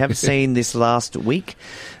 because we have seen this last week,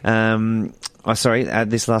 this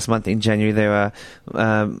last month in January, there are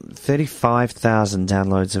 35,000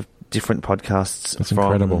 downloads of different podcasts. That's from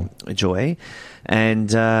incredible. Joy. And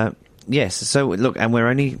yes, so look, and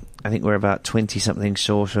I think we're about 20-something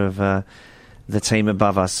short of the team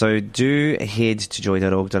above us. So do head to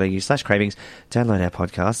joy.org.au/cravings, download our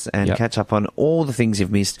podcasts, and catch up on all the things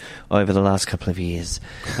you've missed over the last couple of years.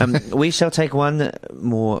 We shall take one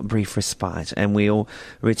more brief respite, and we'll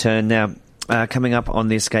return. Now, coming up on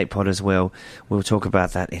the Escape Pod as well. We'll talk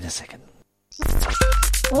about that in a second.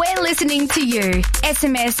 We're listening to you.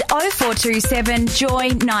 SMS 0427 Joy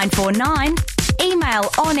 949. Email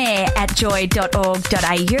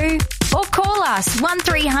onair@joy.org.au or call us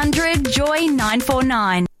 1300 Joy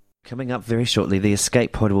 949. Coming up very shortly, the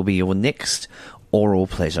Escape Pod will be your next oral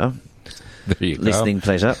pleasure. There you go. Listening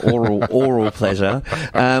pleasure, oral pleasure.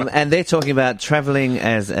 And they're talking about travelling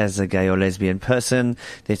as a gay or lesbian person.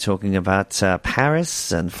 They're talking about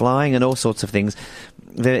Paris and flying and all sorts of things.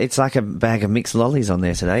 It's like a bag of mixed lollies on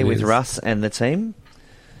there today with Russ and the team.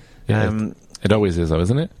 Yeah, it always is, though,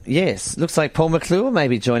 isn't it? Yes. Looks like Paul McClure may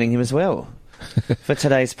be joining him as well for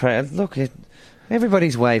today's program. Look,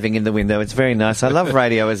 everybody's waving in the window. It's very nice. I love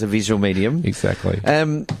radio as a visual medium. Exactly.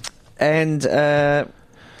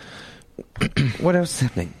 What else is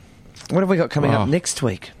happening? What have we got coming up next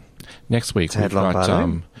week? Next week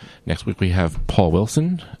we have Paul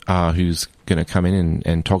Wilson, who's going to come in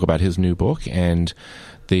and talk about his new book and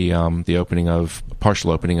the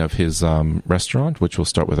partial opening of his restaurant, which will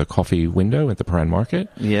start with a coffee window at the Paran Market.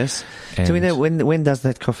 Yes. Do we know when does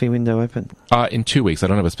that coffee window open? In 2 weeks. I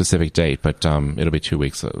don't have a specific date, but it'll be 2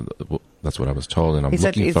 weeks. That's what I was told, and I'm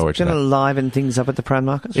looking forward to that. Is it going to liven things up at the Paran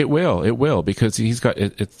Market? It will, because he's got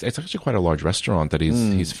it's actually quite a large restaurant that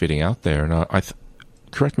he's fitting out there. And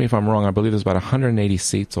correct me if I'm wrong, I believe there's about 180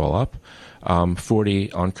 seats all up.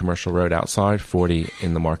 40 on Commercial Road outside, 40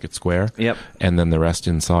 in the Market Square. Yep. And then the rest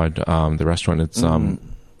inside the restaurant. It's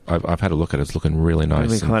I've had a look at it. It's looking really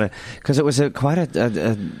nice. Because it was quite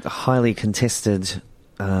a highly contested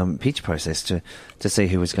pitch process to see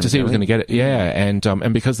who was going to get it. Yeah, and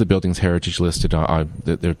because the building's heritage listed, there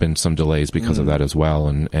have been some delays because of that as well,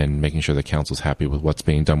 and making sure the council's happy with what's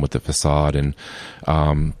being done with the facade, and so at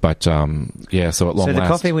long last. So the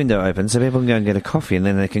coffee window opens, so people can go and get a coffee, and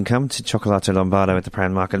then they can come to Chocolate Lombardo at the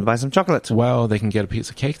Paran Market and buy some chocolate. Well, they can get a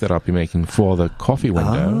piece of cake that I'll be making for the coffee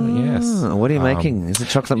window. Yes. What are you making? Is it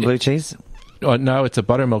chocolate and blue cheese? No, it's a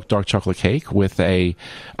buttermilk dark chocolate cake with a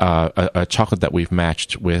chocolate that we've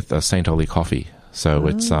matched with a St. Oli coffee. So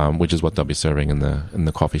it's which is what they'll be serving in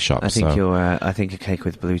the coffee shop. I think I think a cake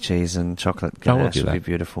with blue cheese and chocolate should be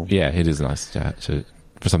beautiful. Yeah, it is nice for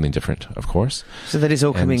something different, of course. So that is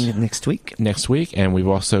all coming next week? Next week, and we've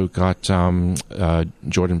also got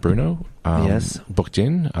Jordan Bruno booked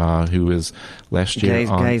in, who was last year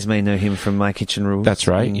Gays may know him from My Kitchen Rules. That's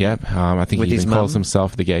right, yep. I think he even calls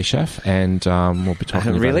himself the gay chef, and we'll be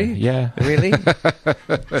talking really? about it. Yeah. Really?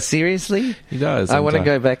 Seriously? He does. I want to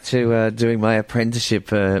go back to doing my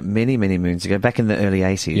apprenticeship many, many moons ago, back in the early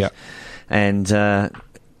 80s. Yep. And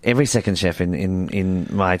every second chef in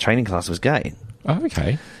my training class was gay. Oh,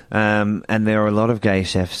 okay. And there are a lot of gay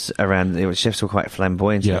chefs around. Chefs were quite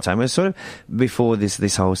flamboyant at the time. It was sort of before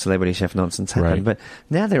this whole celebrity chef nonsense happened. Right. But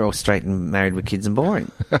now they're all straight and married with kids and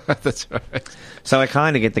boring. That's right. So I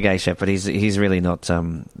kind of get the gay chef, but he's really not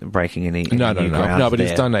breaking any No, but there.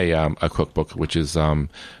 he's done a cookbook which is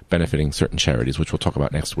benefiting certain charities, which we'll talk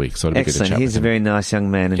about next week. So it'll be good to chat He's with a him. very nice young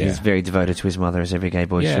man, and he's very devoted to his mother, as every gay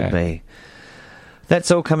boy should be. That's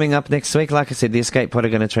all coming up next week. Like I said, the Escape Pod are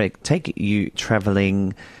going to take you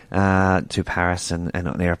travelling to Paris and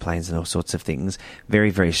on aeroplanes and all sorts of things very,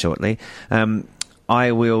 very shortly.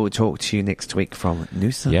 I will talk to you next week from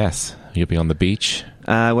Noosa. Yes, you'll be on the beach.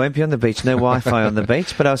 I won't be on the beach. No Wi-Fi on the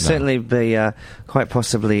beach, but I'll certainly be quite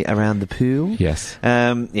possibly around the pool. Yes.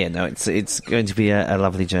 It's going to be a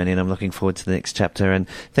lovely journey, and I'm looking forward to the next chapter. And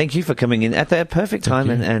thank you for coming in at the perfect time,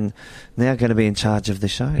 and now going to be in charge of the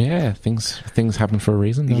show. Yeah, things happen for a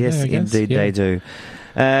reason. Yes, indeed they do.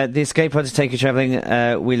 The Escape Pod to take you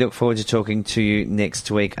travelling. We look forward to talking to you next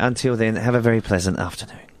week. Until then, have a very pleasant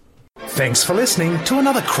afternoon. Thanks for listening to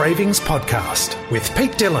another Cravings podcast with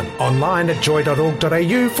Pete Dillon, online at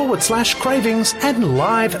joy.org.au/cravings and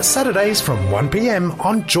live Saturdays from 1 p.m.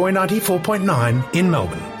 on Joy 94.9 in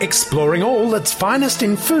Melbourne. Exploring all that's finest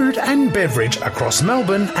in food and beverage across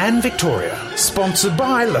Melbourne and Victoria. Sponsored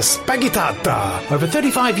by La Spaghettata. Over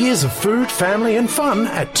 35 years of food, family and fun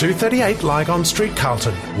at 238 Lygon Street,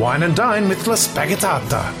 Carlton. Wine and dine with La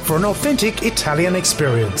Spaghettata for an authentic Italian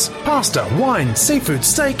experience. Pasta, wine, seafood,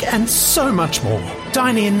 steak and so much more.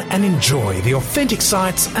 Dine in and enjoy the authentic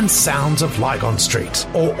sights and sounds of Lygon Street.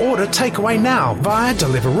 Or order takeaway now via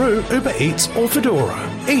Deliveroo, Uber Eats or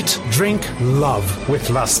Foodora. Eat, drink, love with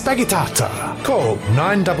La Spaghettata. Call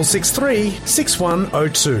 9663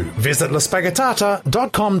 6102. Visit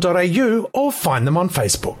laspaghettata.com.au or find them on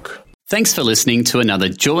Facebook. Thanks for listening to another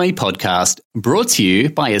Joy podcast brought to you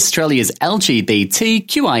by Australia's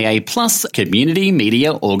LGBTQIA+ community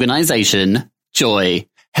media organisation, Joy.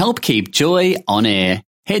 Help keep Joy on air.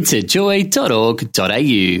 Head to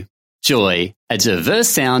joy.org.au. Joy, a diverse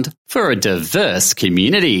sound for a diverse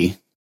community.